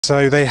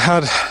So they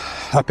had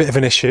a bit of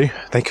an issue.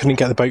 They couldn't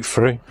get the boat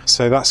through,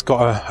 so that's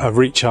got a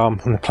reach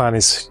arm, and the plan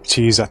is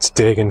to use that to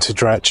dig and to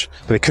dredge,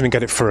 but they couldn't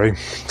get it through.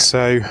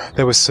 So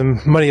there was some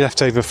money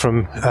left over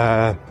from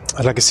a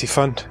legacy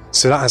fund,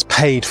 so that has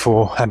paid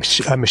for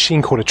a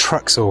machine called a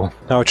Truxor.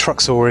 Now a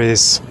Truxor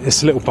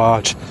it's a little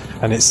barge,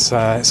 and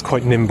it's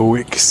quite nimble.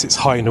 It sits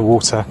high in the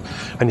water,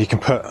 and you can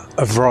put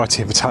a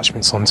variety of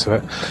attachments onto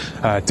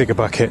it, digger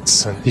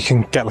buckets, and you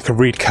can get like a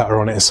reed cutter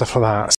on it and stuff like that.